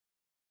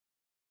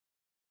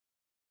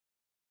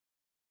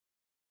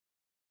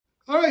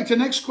All right, the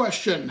next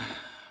question.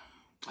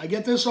 I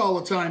get this all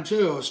the time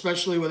too,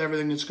 especially with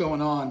everything that's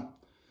going on.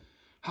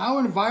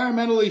 How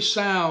environmentally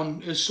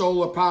sound is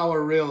solar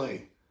power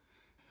really?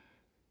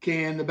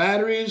 Can the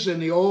batteries in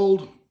the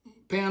old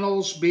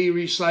panels be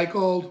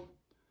recycled?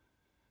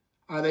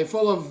 Are they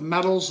full of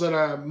metals that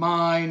are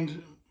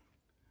mined?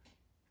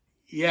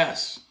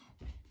 Yes.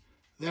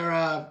 There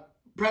are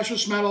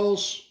precious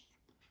metals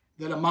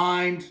that are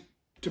mined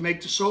to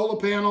make the solar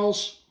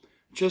panels,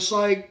 just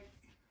like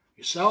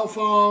your cell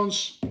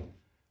phones,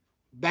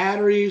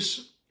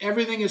 batteries.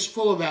 Everything is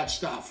full of that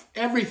stuff.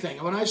 Everything.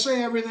 And when I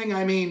say everything,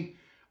 I mean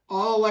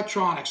all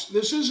electronics.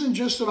 This isn't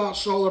just about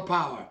solar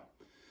power.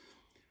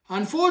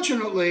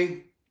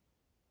 Unfortunately,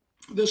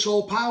 this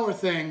whole power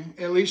thing,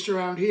 at least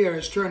around here,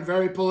 has turned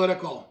very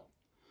political.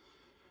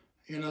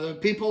 You know, the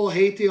people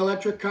hate the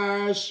electric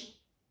cars.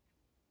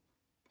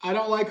 I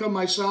don't like them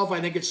myself. I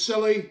think it's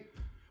silly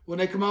when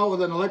they come out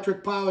with an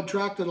electric powered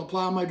truck that'll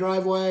plow my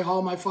driveway,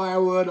 haul my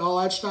firewood,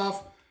 all that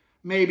stuff.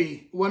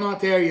 Maybe. We're not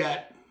there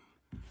yet.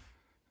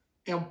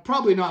 And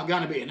probably not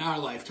going to be in our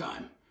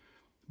lifetime.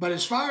 But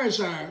as far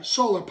as our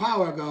solar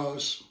power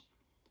goes,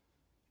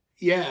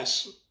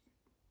 yes,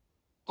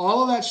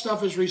 all of that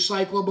stuff is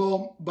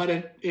recyclable, but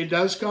it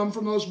does come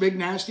from those big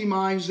nasty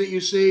mines that you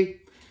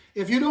see.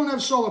 If you don't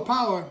have solar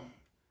power,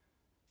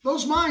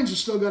 those mines are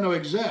still going to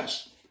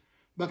exist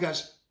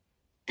because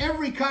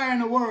every car in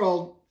the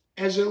world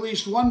has at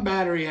least one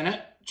battery in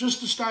it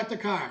just to start the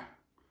car.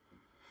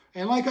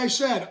 And like I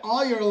said,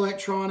 all your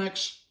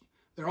electronics,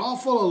 they're all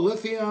full of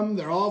lithium.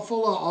 They're all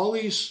full of all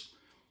these,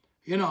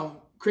 you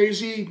know,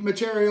 crazy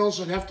materials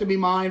that have to be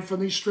mined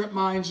from these strip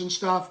mines and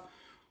stuff.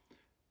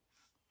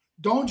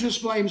 Don't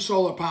just blame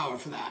solar power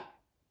for that,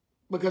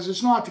 because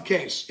it's not the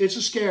case. It's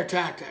a scare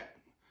tactic,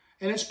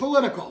 and it's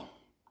political.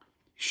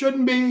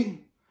 Shouldn't be,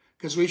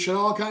 because we should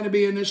all kind of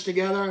be in this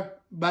together,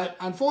 but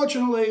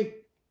unfortunately,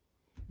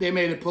 they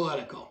made it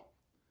political.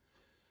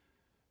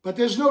 But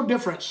there's no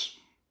difference.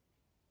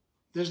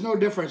 There's no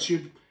difference.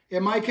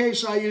 In my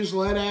case, I use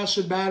lead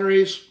acid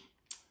batteries.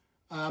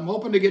 I'm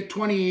hoping to get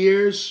 20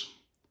 years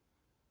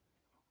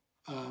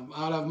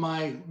out of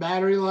my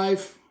battery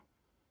life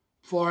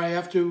before I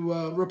have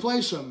to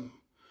replace them.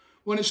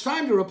 When it's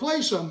time to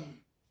replace them,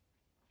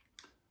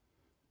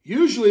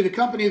 usually the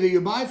company that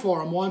you buy for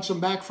them wants them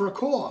back for a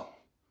core.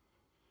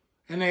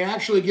 And they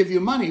actually give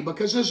you money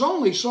because there's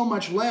only so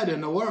much lead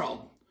in the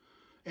world.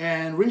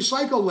 And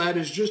recycled lead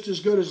is just as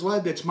good as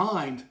lead that's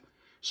mined.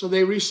 So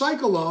they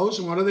recycle those,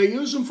 and what do they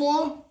use them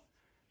for?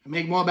 To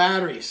make more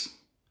batteries.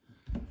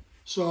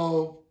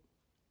 So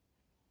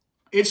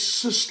it's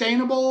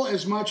sustainable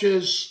as much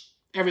as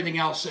everything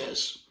else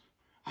is.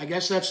 I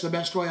guess that's the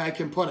best way I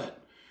can put it.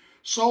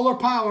 Solar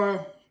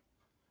power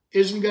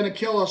isn't going to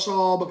kill us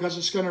all because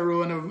it's going to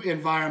ruin the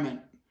environment.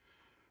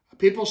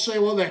 People say,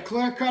 well, they're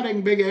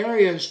clear-cutting big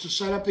areas to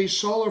set up these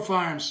solar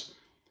farms.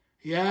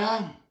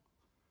 Yeah.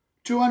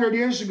 200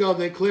 years ago,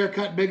 they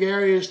clear-cut big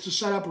areas to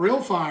set up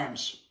real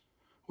farms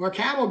where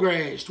cattle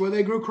grazed, where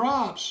they grew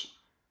crops.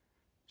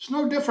 It's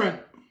no different.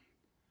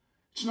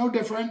 It's no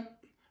different.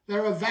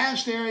 There are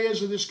vast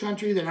areas of this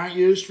country that aren't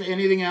used for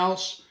anything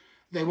else.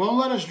 They won't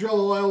let us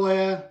drill oil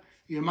there.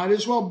 You might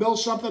as well build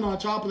something on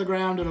top of the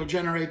ground that'll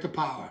generate the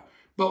power.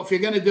 But if you're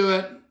going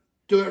to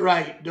do it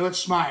right. Do it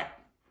smart.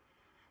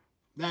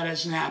 That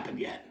hasn't happened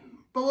yet,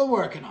 but we're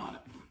working on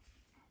it.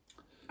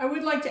 I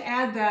would like to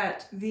add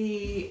that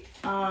a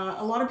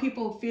lot of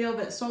people feel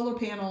that solar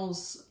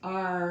panels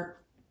are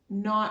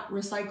not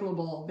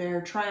recyclable.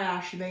 They're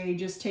trash. They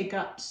just take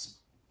up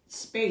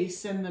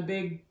space in the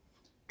big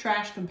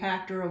trash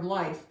compactor of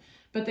life.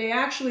 But they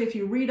actually, if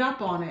you read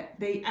up on it,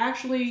 they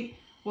actually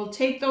will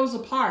take those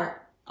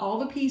apart, all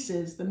the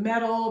pieces, the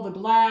metal, the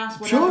glass,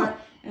 whatever, Sure.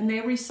 and they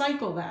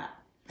recycle that.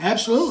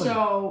 Absolutely.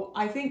 So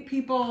I think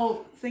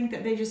people think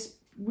that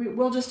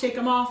we'll just take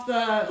them off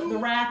the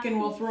rack and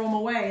we'll throw them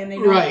away, and they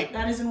don't. Right.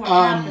 That isn't what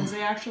happens.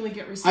 They actually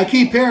get recycled. I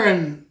keep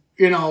hearing,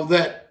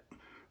 that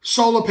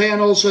solar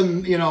panels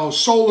and,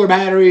 solar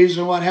batteries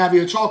and what have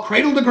you, it's all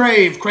cradle to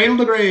grave, cradle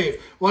to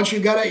grave. Once you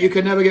got it, you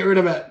could never get rid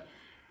of it.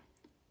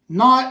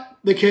 Not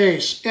the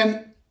case.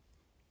 And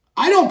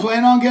I don't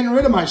plan on getting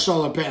rid of my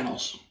solar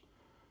panels.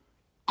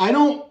 I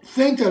don't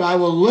think that I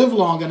will live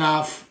long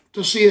enough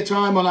to see a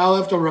time when I'll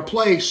have to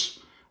replace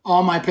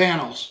all my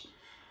panels.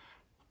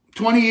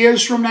 20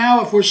 years from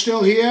now, if we're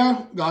still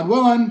here, God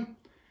willing,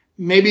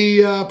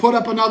 maybe put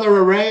up another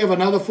array of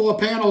another 4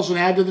 panels and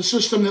add to the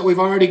system that we've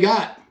already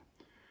got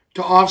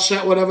to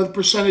offset whatever the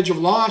percentage of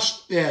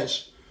loss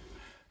is.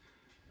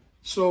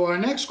 So our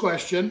next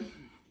question,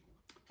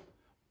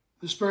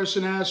 this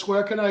person asks,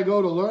 where can I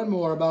go to learn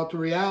more about the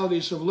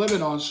realities of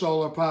living on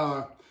solar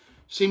power?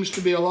 Seems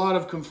to be a lot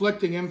of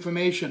conflicting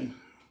information.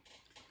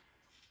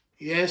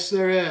 Yes,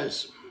 there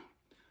is.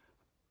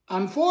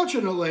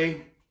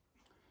 Unfortunately,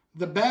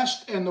 the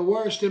best and the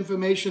worst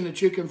information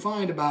that you can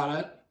find about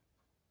it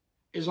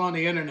is on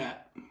the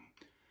internet.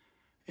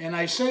 And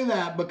I say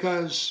that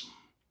because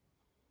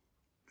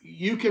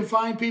you can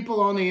find people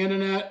on the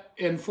internet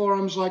in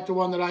forums like the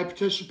one that I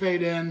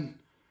participate in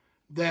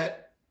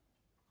that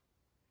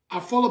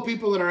are full of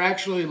people that are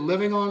actually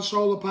living on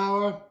solar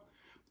power,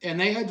 and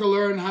they had to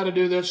learn how to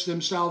do this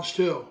themselves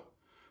too.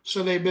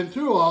 So they've been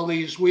through all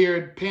these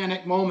weird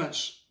panic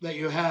moments that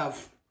you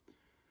have.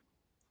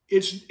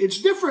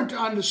 It's different to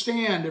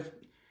understand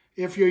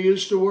if you're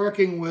used to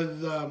working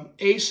with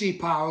AC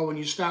power when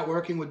you start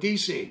working with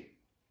DC.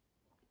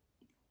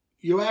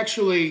 You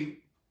actually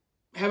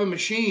have a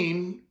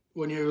machine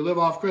when you live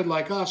off grid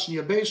like us in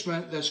your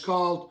basement that's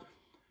called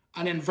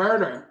an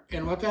inverter.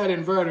 And what that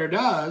inverter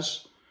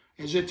does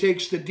is it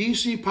takes the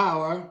DC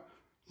power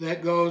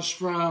that goes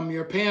from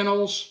your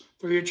panels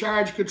through your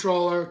charge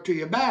controller to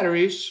your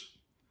batteries,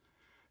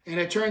 and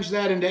it turns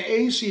that into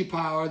AC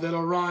power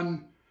that'll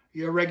run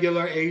your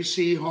regular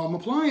AC home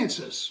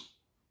appliances.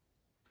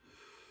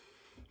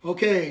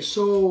 Okay,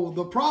 so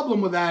the problem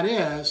with that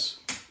is,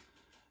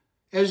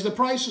 as the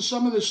price of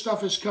some of this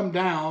stuff has come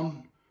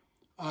down,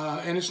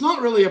 and it's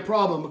not really a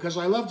problem because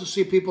I love to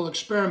see people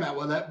experiment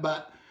with it,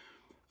 but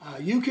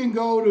you can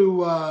go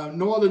to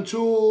Northern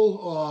Tool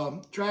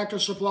or Tractor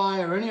Supply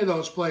or any of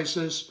those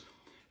places,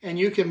 and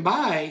you can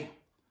buy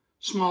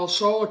small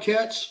solar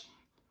kits.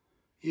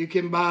 You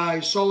can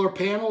buy solar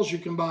panels. You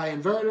can buy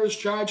inverters,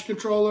 charge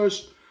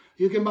controllers.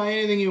 You can buy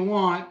anything you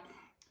want.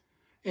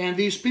 And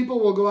these people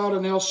will go out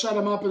and they'll set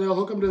them up and they'll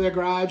hook them to their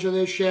garage or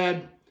their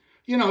shed.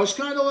 You know, it's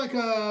kind of like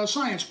a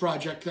science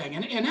project thing.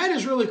 And that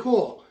is really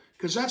cool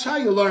because that's how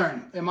you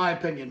learn, in my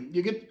opinion.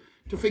 You get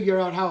to figure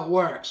out how it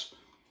works.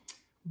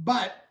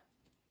 But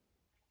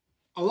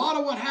a lot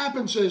of what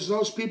happens is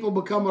those people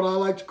become what I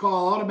like to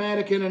call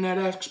automatic internet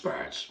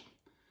experts.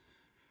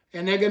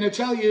 And they're going to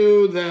tell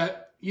you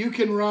that you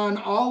can run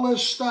all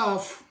this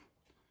stuff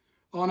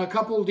on a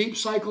couple deep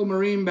cycle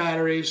marine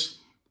batteries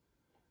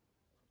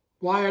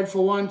wired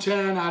for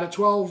 110 out of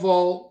 12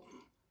 volt,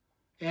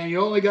 and you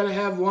only got to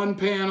have one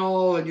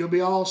panel and you'll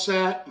be all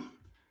set.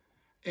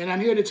 And I'm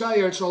here to tell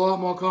you it's a lot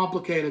more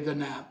complicated than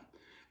that.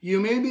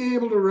 You may be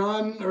able to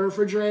run a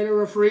refrigerator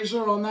or a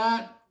freezer on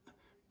that,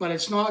 but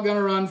it's not going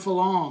to run for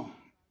long.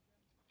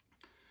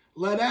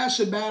 Lead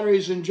acid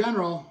batteries in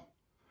general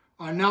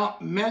are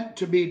not meant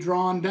to be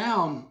drawn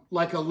down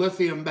like a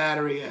lithium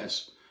battery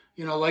is.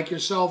 You know, like your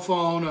cell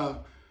phone or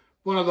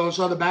one of those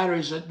other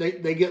batteries that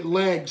they get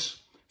legs.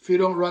 If you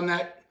don't run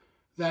that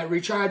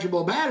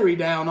rechargeable battery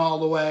down all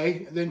the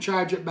way, then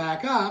charge it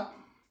back up,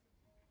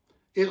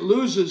 it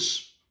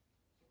loses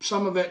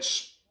some of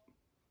its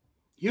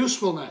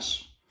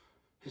usefulness,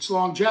 its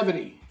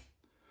longevity.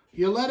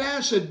 Your lead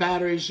acid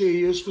batteries you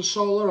use for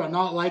solar are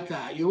not like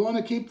that. You want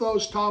to keep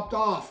those topped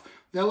off.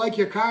 They're like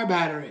your car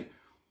battery.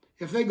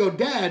 If they go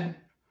dead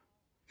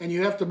and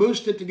you have to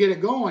boost it to get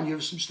it going,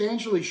 you've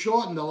substantially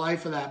shortened the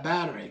life of that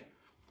battery.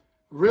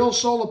 Real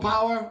solar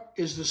power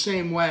is the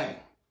same way.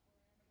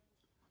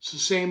 It's the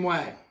same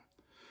way.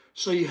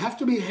 So you have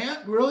to be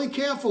really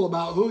careful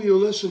about who you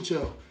listen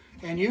to.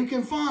 And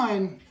you'll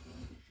find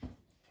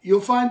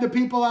the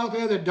people out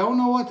there that don't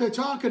know what they're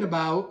talking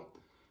about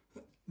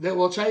that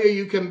will tell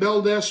you can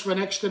build this for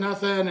next to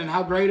nothing and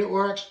how great it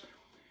works.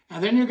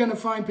 And then you're going to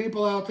find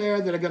people out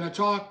there that are going to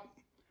talk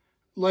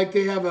like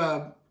they have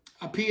a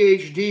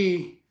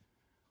PhD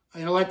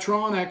in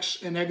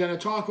electronics, and they're going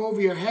to talk over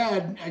your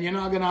head and you're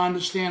not going to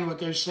understand what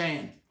they're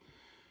saying.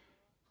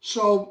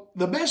 So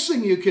the best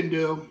thing you can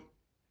do,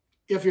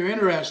 if you're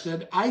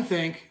interested, I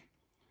think,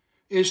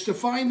 is to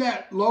find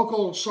that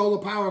local solar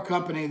power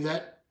company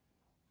that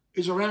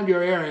is around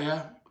your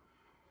area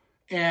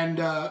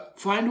and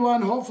find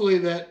one, hopefully,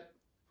 that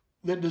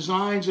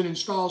designs and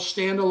installs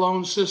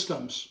standalone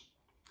systems.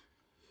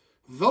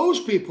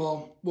 Those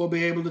people will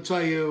be able to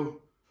tell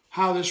you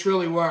how this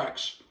really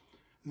works.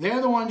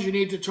 They're the ones you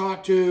need to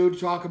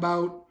talk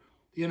about,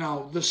 you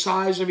know, the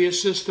size of your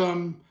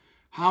system,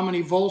 how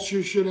many volts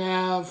you should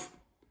have,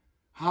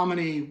 how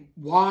many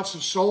watts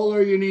of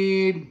solar you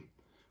need,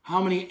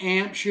 how many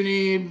amps you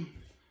need,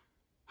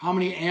 how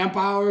many amp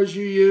hours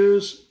you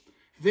use.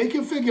 They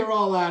can figure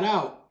all that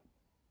out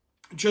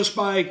just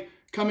by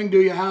coming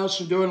to your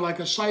house and doing like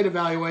a site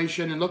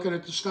evaluation and looking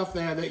at the stuff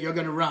there that you're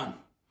going to run.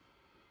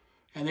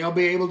 And they'll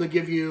be able to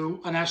give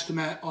you an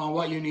estimate on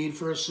what you need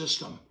for a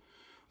system.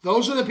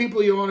 Those are the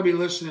people you want to be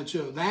listening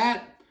to.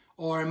 That,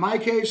 or in my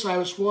case, I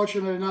was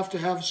fortunate enough to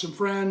have some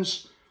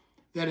friends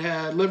that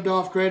had lived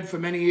off grid for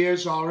many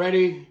years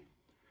already.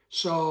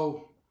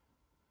 So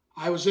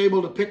I was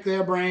able to pick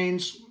their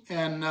brains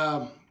and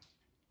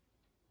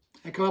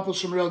come up with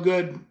some real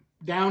good,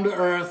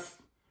 down-to-earth,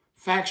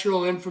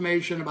 factual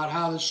information about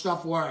how this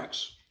stuff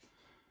works.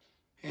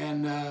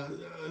 And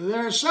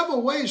there are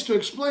several ways to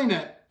explain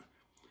it.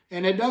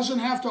 And it doesn't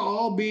have to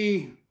all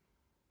be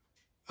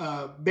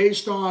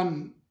based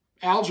on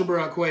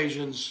algebra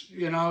equations.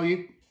 You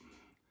know,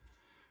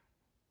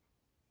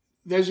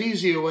 there's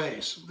easier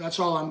ways. That's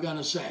all I'm going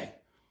to say.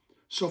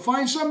 So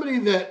find somebody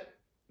that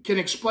can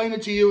explain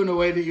it to you in a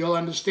way that you'll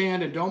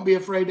understand, and don't be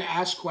afraid to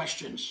ask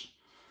questions.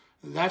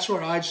 That's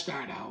where I'd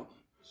start out.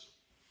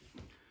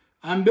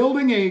 I'm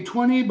building a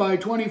 20 by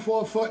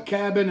 24 foot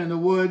cabin in the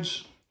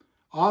woods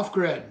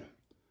off-grid.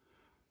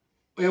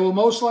 It will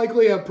most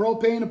likely have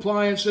propane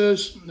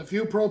appliances and a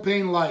few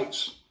propane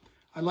lights.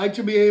 I'd like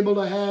to be able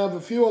to have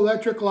a few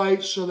electric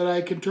lights so that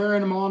I can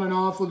turn them on and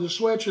off with a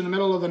switch in the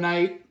middle of the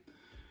night.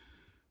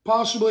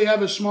 Possibly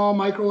have a small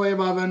microwave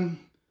oven,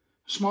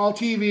 small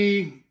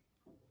TV,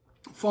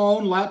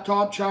 phone,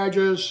 laptop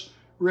chargers,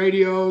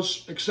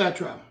 radios,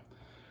 etc.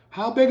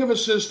 How big of a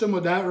system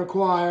would that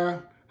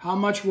require? How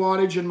much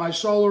wattage in my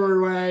solar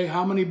array?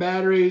 How many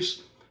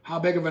batteries? How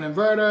big of an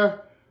inverter?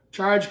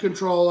 Charge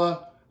controller?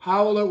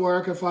 How will it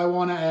work if I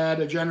want to add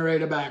a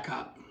generator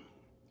backup?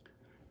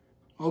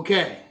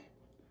 Okay,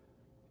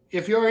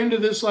 if you're into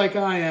this like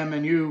I am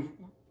and you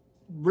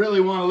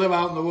really want to live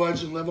out in the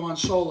woods and live on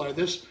solar,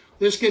 this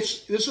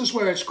is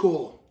where it's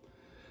cool.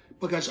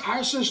 Because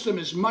our system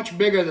is much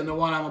bigger than the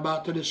one I'm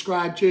about to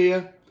describe to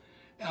you.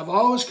 I've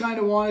always kind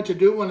of wanted to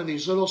do one of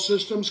these little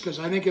systems because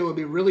I think it would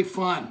be really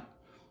fun.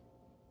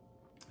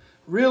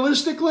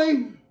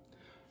 Realistically,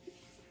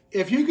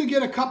 if you could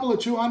get a couple of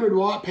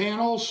 200-watt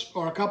panels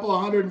or a couple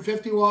of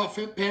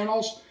 150-watt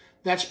panels,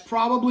 that's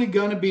probably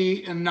going to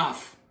be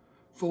enough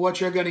for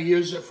what you're going to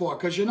use it for,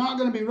 because you're not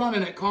going to be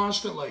running it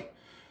constantly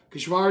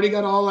because you've already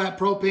got all that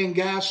propane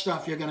gas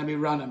stuff you're going to be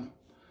running.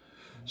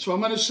 So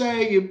I'm going to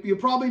say you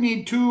probably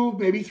need 2,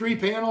 maybe 3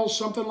 panels,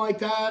 something like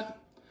that.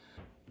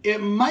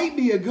 It might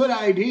be a good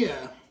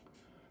idea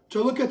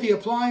to look at the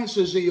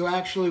appliances that you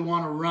actually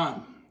want to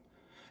run.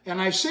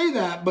 And I say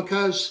that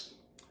because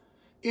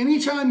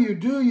anytime you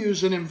do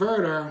use an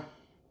inverter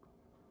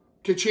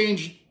to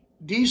change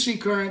DC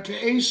current to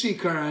AC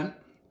current,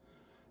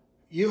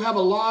 you have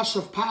a loss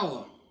of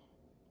power.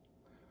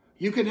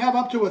 You can have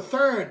up to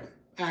 1/3,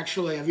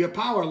 actually, of your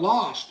power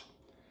lost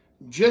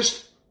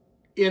just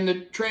in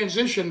the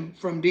transition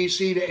from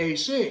DC to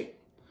AC.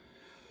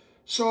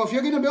 So if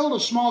you're going to build a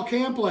small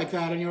camp like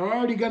that and you're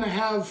already going to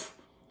have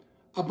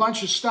a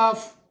bunch of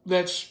stuff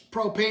that's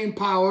propane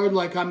powered,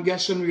 like I'm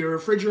guessing your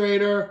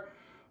refrigerator,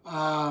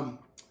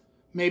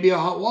 maybe a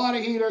hot water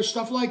heater,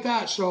 stuff like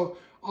that. So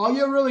all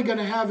you're really going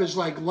to have is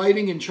like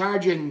lighting and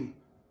charging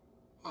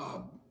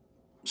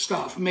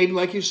stuff. Maybe,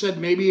 like you said,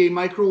 maybe a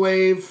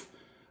microwave,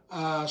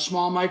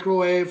 small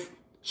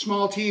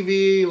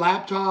TV,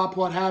 laptop,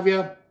 what have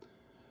you.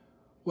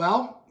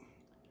 Well,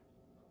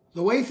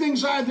 the way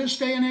things are this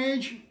day and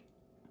age,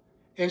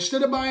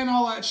 instead of buying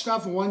all that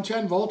stuff at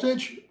 110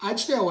 voltage, I'd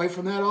stay away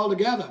from that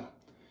altogether.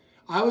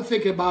 I would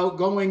think about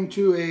going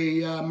to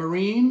a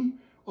marine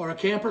or a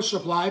camper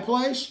supply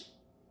place.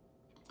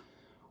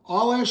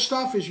 All their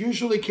stuff is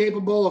usually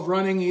capable of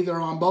running either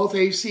on both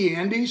AC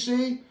and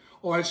DC,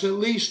 or it's at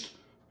least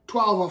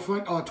 12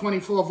 or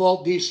 24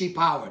 volt DC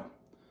powered.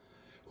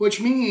 Which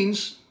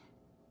means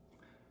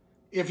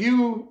if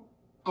you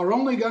are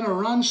only going to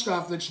run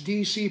stuff that's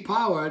DC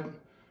powered,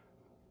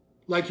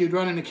 like you'd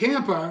run in a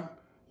camper,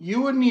 you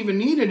wouldn't even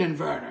need an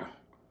inverter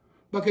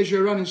because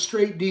you're running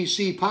straight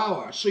DC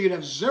power. So you'd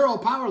have 0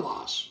 power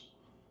loss,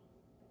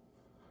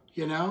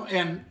 you know,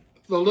 and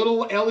the little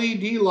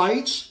LED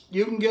lights,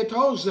 you can get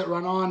those that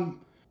run on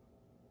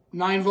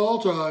 9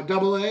 volt or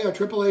AA or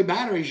AAA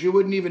batteries. You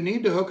wouldn't even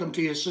need to hook them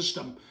to your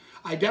system.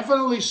 I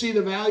definitely see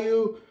the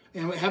value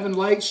in having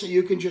lights that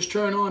you can just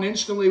turn on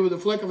instantly with a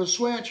flick of a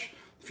switch.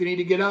 If you need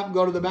to get up and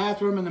go to the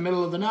bathroom in the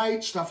middle of the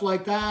night, stuff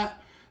like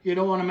that. You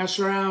don't want to mess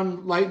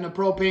around lighting a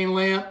propane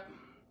lamp.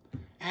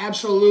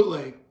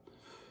 Absolutely.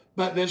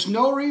 But there's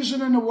no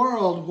reason in the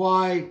world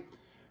why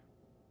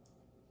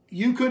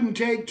you couldn't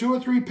take 2 or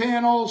 3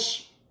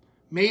 panels,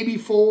 maybe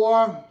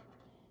 4,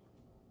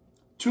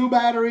 2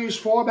 batteries,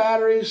 4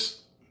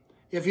 batteries.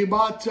 If you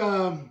bought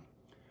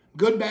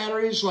good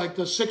batteries like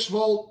the 6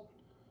 volt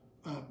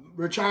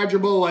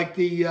rechargeable, like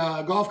the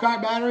golf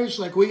cart batteries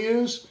like we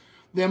use,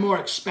 they're more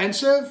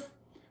expensive,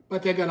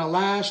 but they're going to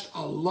last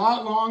a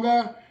lot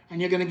longer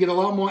and you're going to get a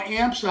lot more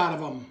amps out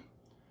of them.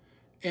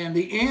 And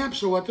the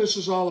amps are what this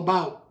is all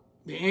about.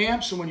 The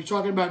amps, and when you're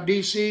talking about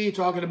DC, you're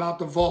talking about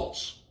the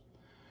volts.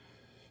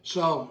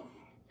 So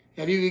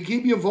if you can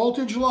keep your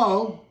voltage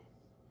low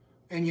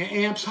and your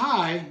amps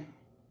high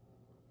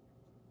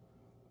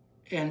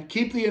and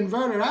keep the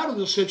inverter out of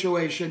the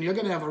situation, you're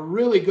going to have a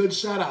really good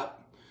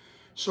setup.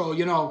 So,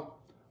 you know,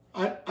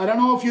 I don't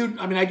know if you,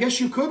 I mean, I guess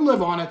you could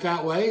live on it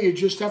that way. You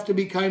just have to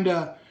be kind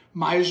of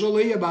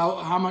miserly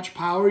about how much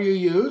power you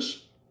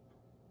use,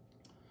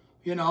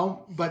 you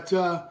know. But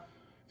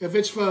if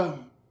it's for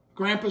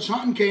Grandpa's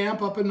hunting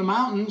camp up in the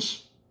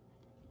mountains,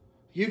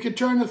 you could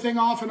turn the thing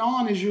off and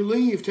on as you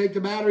leave. Take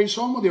the batteries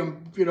home with you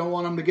if you don't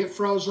want them to get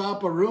froze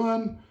up or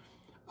ruined.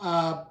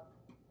 I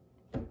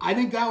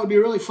think that would be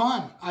really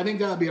fun. I think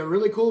that would be a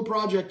really cool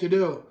project to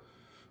do.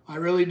 I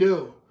really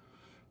do.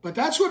 But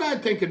that's what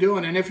I'd think of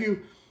doing. And if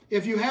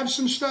you have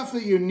some stuff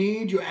that you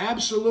need, you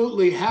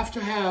absolutely have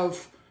to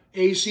have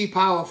AC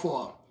power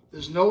for.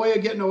 There's no way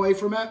of getting away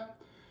from it.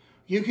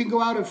 You can go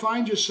out and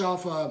find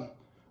yourself a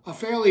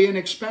fairly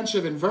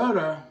inexpensive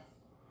inverter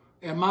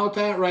and mount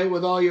that right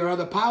with all your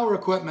other power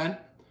equipment,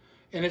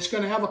 and it's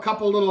going to have a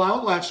couple little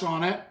outlets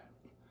on it.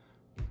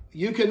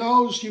 You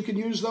can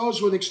use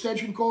those with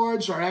extension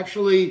cords, or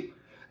actually,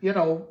 you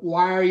know,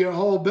 wire your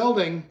whole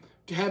building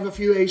to have a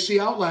few AC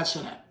outlets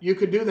in it. You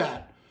could do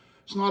that.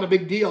 It's not a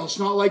big deal. It's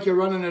not like you're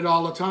running it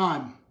all the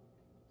time.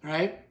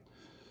 right?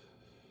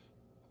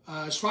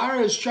 As far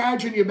as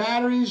charging your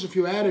batteries, if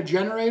you add a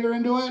generator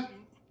into it,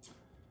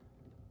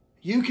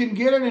 you can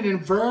get an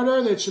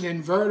inverter that's an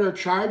inverter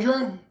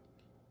charger,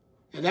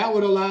 and that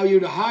would allow you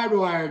to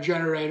hardwire a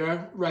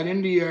generator right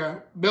into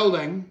your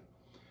building.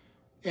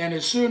 And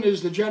as soon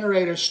as the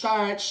generator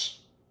starts,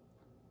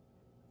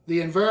 the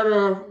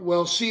inverter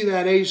will see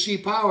that AC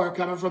power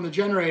coming from the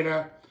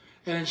generator,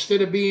 and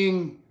instead of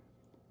being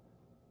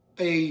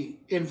a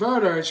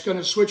inverter, it's going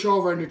to switch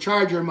over into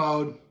charger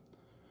mode.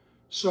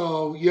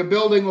 So your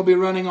building will be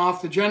running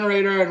off the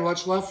generator, and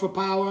what's left for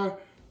power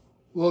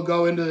will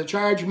go into the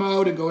charge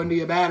mode and go into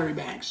your battery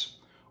banks.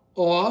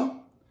 Or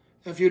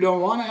if you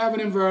don't want to have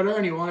an inverter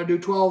and you want to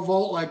do 12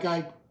 volt like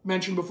I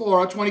mentioned before,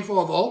 or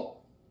 24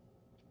 volt,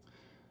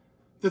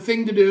 the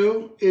thing to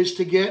do is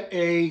to get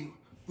a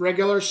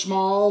regular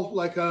small,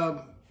 like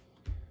a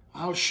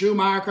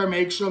Schumacher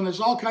makes them.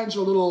 There's all kinds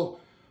of little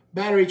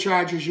battery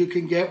chargers you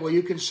can get where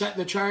you can set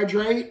the charge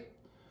rate.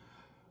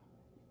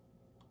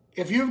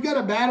 If you've got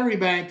a battery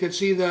bank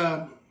that's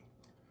either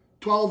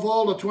 12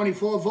 volt or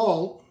 24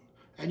 volt,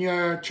 and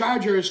your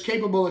charger is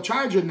capable of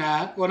charging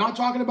that, we're not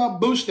talking about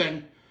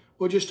boosting,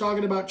 we're just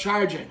talking about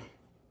charging.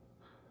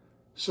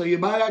 So you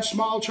buy that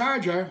small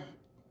charger,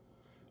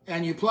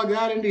 and you plug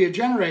that into your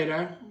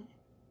generator,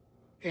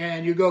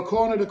 and you go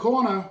corner to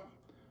corner,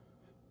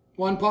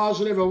 one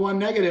positive or one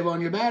negative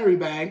on your battery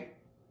bank,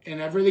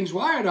 and everything's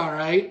wired all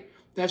right,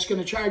 that's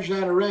going to charge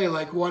that array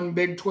like one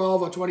big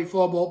 12 or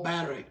 24 volt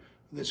battery.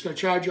 That's going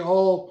to charge your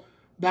whole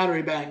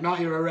battery bank, not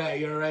your array.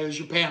 Your array is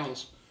your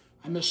panels.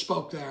 I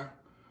misspoke there.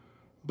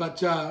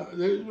 But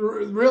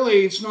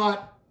really, it's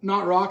not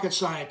rocket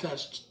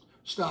scientist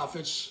stuff.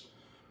 It's,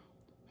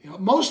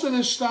 most of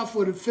this stuff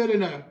would fit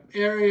in an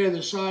area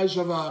the size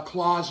of a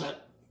closet,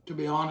 to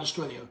be honest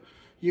with you.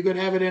 You could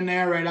have it in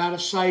there right out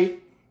of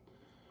sight.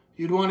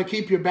 You'd want to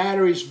keep your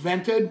batteries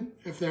vented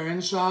if they're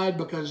inside,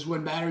 because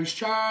when batteries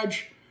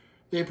charge,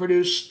 they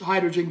produce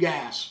hydrogen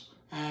gas,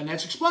 and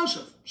that's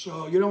explosive.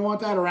 So you don't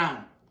want that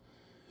around.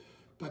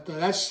 But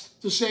that's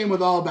the same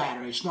with all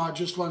batteries, not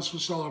just ones for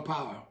solar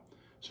power.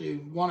 So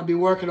you want to be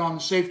working on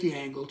the safety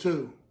angle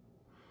too.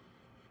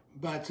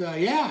 But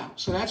yeah,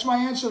 so that's my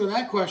answer to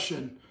that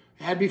question.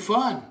 That'd be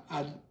fun.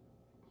 I'd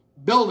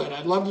build it.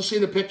 I'd love to see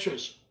the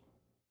pictures.